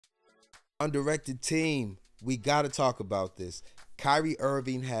Undirected team, we got to talk about this. Kyrie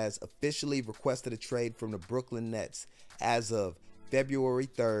Irving has officially requested a trade from the Brooklyn Nets as of February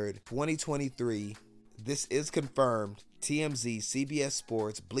 3rd, 2023. This is confirmed. TMZ, CBS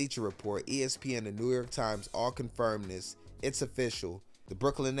Sports, Bleacher Report, ESPN, and New York Times all confirmed this. It's official. The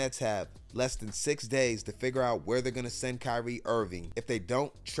Brooklyn Nets have less than 6 days to figure out where they're going to send Kyrie Irving. If they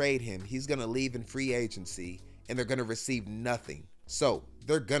don't trade him, he's going to leave in free agency and they're going to receive nothing. So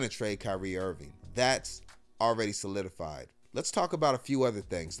they're going to trade Kyrie Irving. That's already solidified. Let's talk about a few other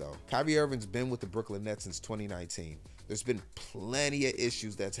things though. Kyrie Irving's been with the Brooklyn Nets since 2019. There's been plenty of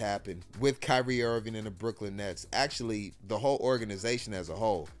issues that's happened with Kyrie Irving and the Brooklyn Nets. Actually, the whole organization as a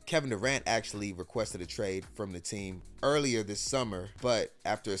whole. Kevin Durant actually requested a trade from the team earlier this summer, but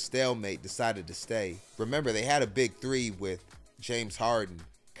after a stalemate decided to stay. Remember, they had a big three with James Harden,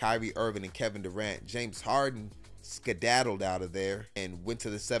 Kyrie Irving, and Kevin Durant. James Harden skedaddled out of there and went to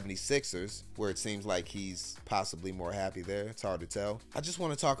the 76ers, where it seems like he's possibly more happy there. It's hard to tell. I just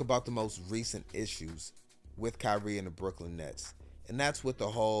want to talk about the most recent issues with Kyrie and the Brooklyn Nets. And that's with the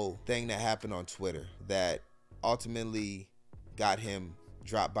whole thing that happened on Twitter that ultimately got him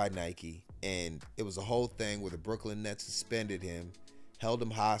dropped by Nike. And it was a whole thing where the Brooklyn Nets suspended him, held him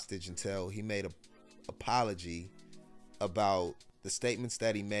hostage until he made an apology about the statements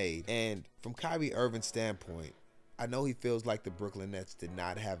that he made. And from Kyrie Irving's standpoint, I know he feels like the Brooklyn Nets did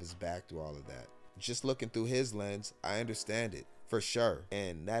not have his back through all of that. Just looking through his lens, I understand it. For sure.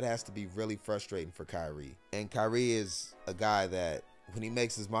 And that has to be really frustrating for Kyrie. And Kyrie is a guy that when he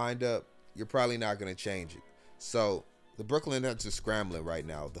makes his mind up, you're probably not going to change it. So the Brooklyn Nets are scrambling right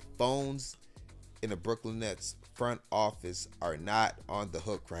now. The phones in the Brooklyn Nets front office are not on the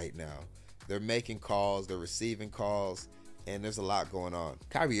hook right now. They're making calls, they're receiving calls, and there's a lot going on.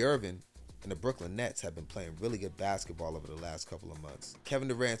 Kyrie Irving and the Brooklyn Nets have been playing really good basketball over the last couple of months. Kevin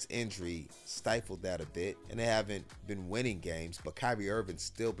Durant's injury stifled that a bit, and they haven't been winning games, but Kyrie Irving's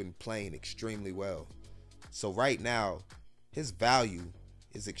still been playing extremely well. So right now, his value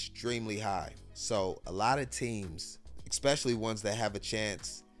is extremely high. So a lot of teams, especially ones that have a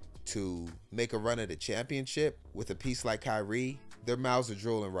chance to make a run at a championship with a piece like Kyrie, their mouths are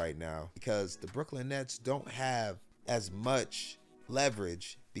drooling right now because the Brooklyn Nets don't have as much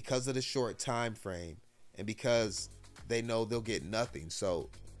leverage because of the short time frame and because they know they'll get nothing. So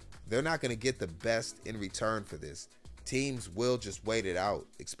they're not going to get the best in return for this. Teams will just wait it out,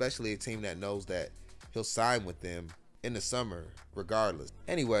 especially a team that knows that he'll sign with them in the summer regardless.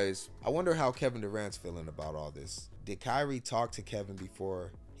 Anyways, I wonder how Kevin Durant's feeling about all this. Did Kyrie talk to Kevin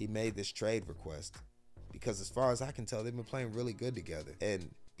before he made this trade request? Because as far as I can tell, they've been playing really good together.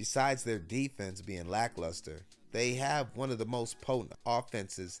 And besides their defense being lackluster, they have one of the most potent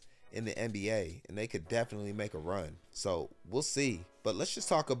offenses in the NBA, and they could definitely make a run. So we'll see. But let's just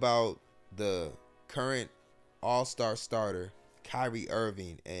talk about the current all-star starter, Kyrie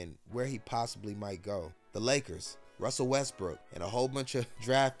Irving, and where he possibly might go. The Lakers, Russell Westbrook, and a whole bunch of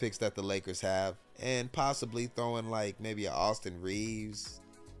draft picks that the Lakers have, and possibly throwing like maybe an Austin Reeves,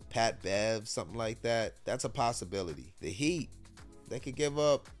 Pat Bev, something like that. That's a possibility. The Heat, they could give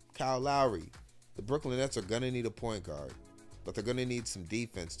up Kyle Lowry. The Brooklyn Nets are going to need a point guard, but they're going to need some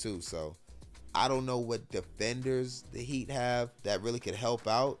defense too. So I don't know what defenders the Heat have that really could help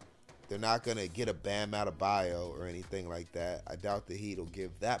out. They're not going to get a Bam Adebayo or anything like that. I doubt the Heat will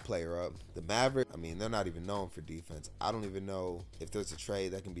give that player up. The Mavericks, I mean, they're not even known for defense. I don't even know if there's a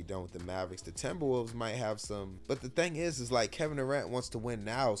trade that can be done with the Mavericks. The Timberwolves might have some. But the thing is like Kevin Durant wants to win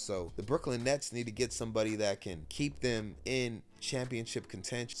now. So the Brooklyn Nets need to get somebody that can keep them in championship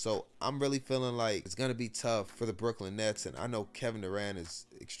contention. So I'm really feeling like it's going to be tough for the Brooklyn Nets, and I know Kevin Durant is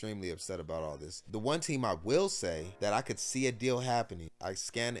extremely upset about all this. The one team I will say that I could see a deal happening, I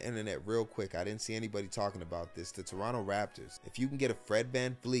scanned the internet real quick, I didn't see anybody talking about this, the Toronto Raptors. If you can get a Fred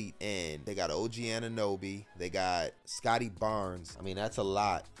VanVleet, and they got OG Anunoby, they got Scotty Barnes, I mean that's a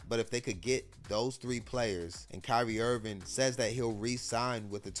lot. But if they could get those three players, and Kyrie Irving says that he'll re-sign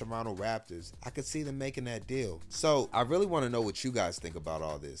with the Toronto Raptors, I could see them making that deal. So I really want to know what you guys think about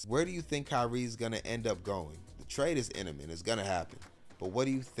all this. Where do you think Kyrie's going to end up going? The trade is imminent. It's going to happen. But what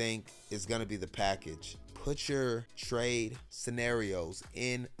do you think is going to be the package? Put your trade scenarios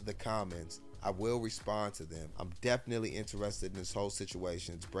in the comments. I will respond to them. I'm definitely interested in this whole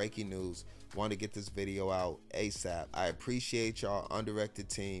situation. It's breaking news. Want to get this video out ASAP. I appreciate y'all, Undirected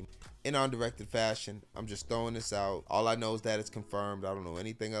team. In undirected fashion, I'm just throwing this out. All I know is that it's confirmed. I don't know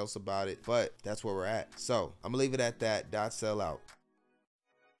anything else about it, but that's where we're at. So I'm gonna leave it at that. Sell out.